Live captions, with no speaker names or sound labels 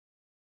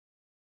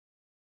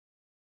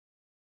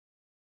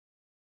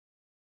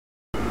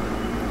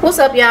What's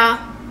up, y'all?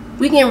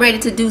 We getting ready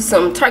to do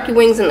some turkey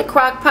wings in the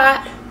crock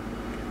pot.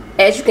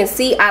 As you can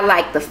see, I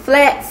like the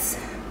flats.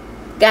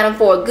 Got them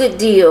for a good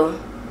deal.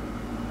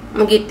 I'm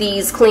gonna get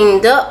these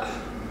cleaned up.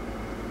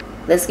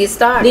 Let's get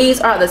started.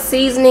 These are the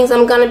seasonings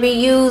I'm gonna be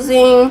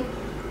using.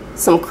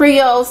 Some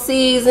Creole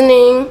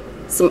Seasoning,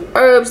 some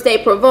herbs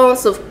de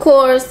Provence, of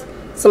course,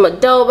 some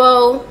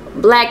adobo,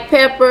 black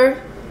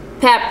pepper,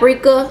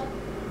 paprika,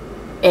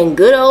 and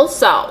good old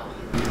salt.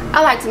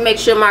 I like to make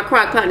sure my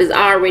crock pot is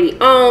already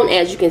on.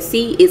 As you can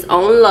see, it's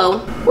on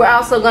low. We're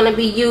also going to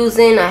be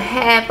using a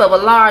half of a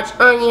large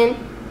onion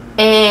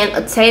and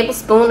a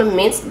tablespoon of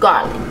minced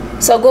garlic.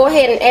 So go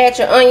ahead and add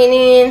your onion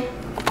in.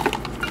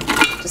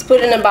 Just put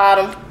it in the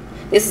bottom.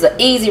 This is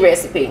an easy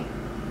recipe.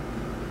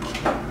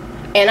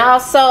 And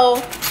also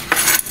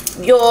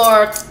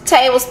your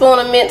tablespoon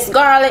of minced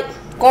garlic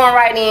going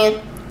right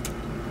in.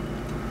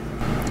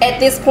 At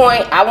this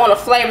point, I want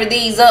to flavor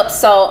these up,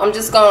 so I'm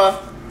just going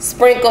to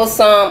sprinkle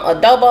some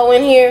adobo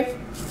in here.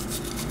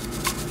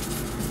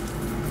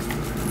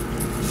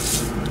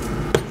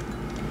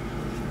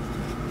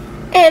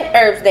 And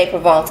herbs de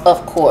Provence,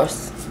 of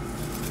course.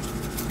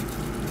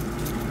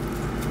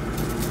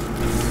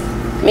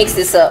 Mix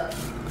this up.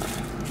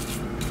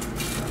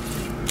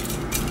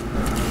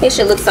 It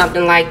should look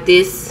something like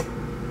this.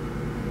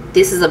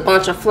 This is a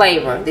bunch of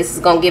flavor. This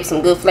is going to give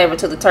some good flavor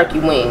to the turkey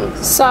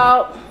wings.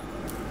 Salt.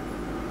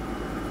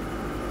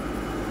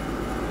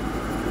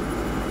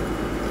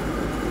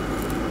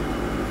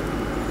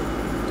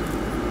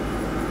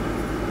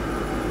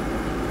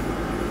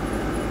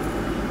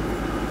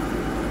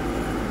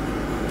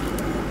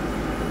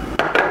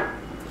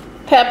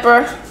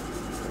 Pepper.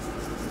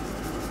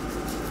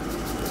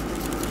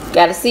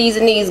 Gotta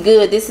season these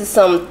good. This is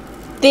some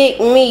thick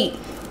meat.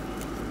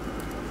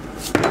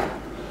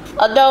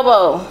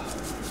 Adobo.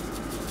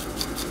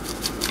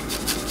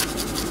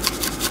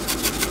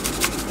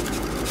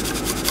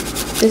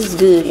 This is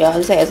good, y'all.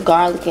 This has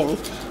garlic and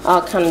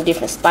all kind of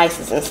different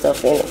spices and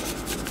stuff in it.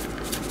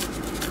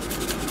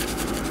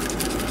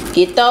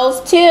 Get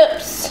those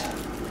tips.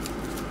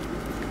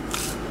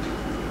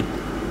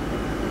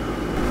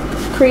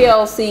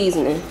 Creole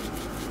Seasoning.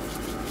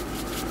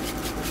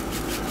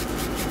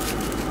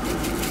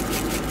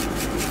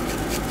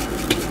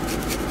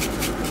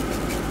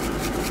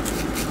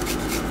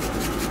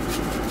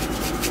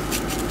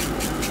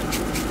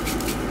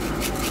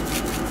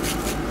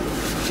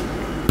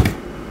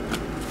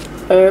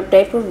 Herb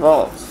de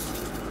Provence.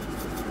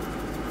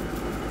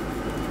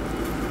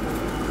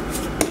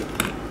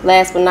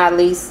 Last but not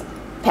least,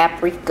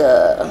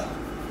 paprika.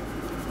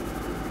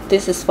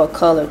 This is for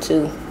color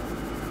too.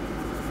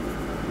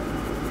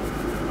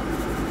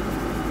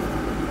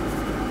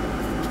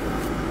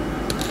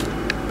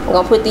 I'm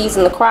gonna put these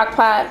in the crock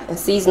pot and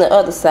season the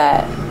other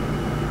side.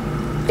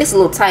 It's a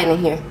little tight in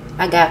here.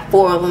 I got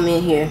 4 of them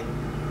in here.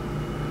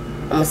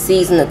 I'm gonna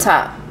season the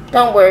top.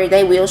 Don't worry,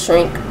 they will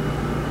shrink.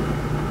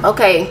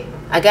 Okay,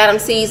 I got them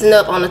seasoned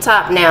up on the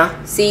top now.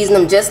 Season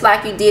them just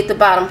like you did the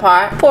bottom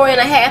part. Pour in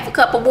a half a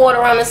cup of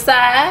water on the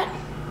side,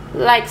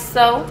 like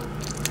so.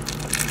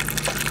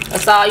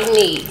 That's all you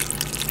need.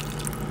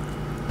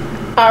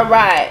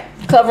 Alright,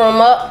 cover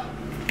them up.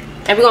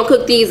 And we're gonna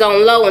cook these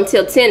on low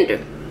until tender.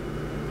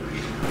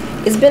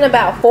 It's been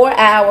about 4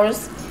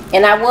 hours,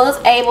 and I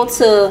was able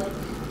to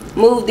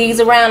move these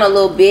around a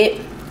little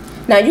bit.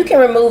 Now you can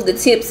remove the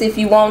tips if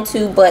you want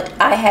to, but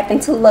I happen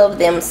to love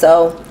them,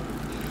 so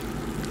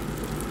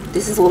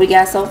this is what we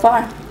got so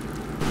far.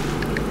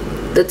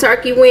 The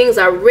turkey wings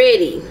are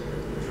ready.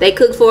 They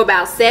cooked for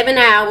about 7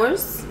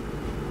 hours.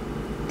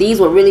 These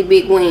were really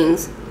big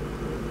wings.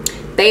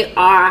 They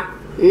are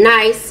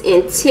nice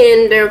and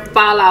tender,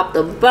 fall off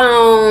the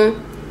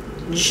bone,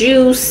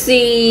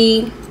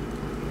 juicy,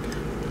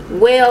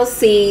 well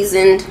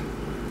seasoned.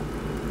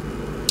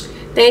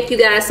 Thank you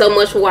guys so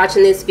much for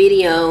watching this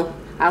video.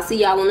 I'll see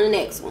y'all on the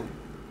next one.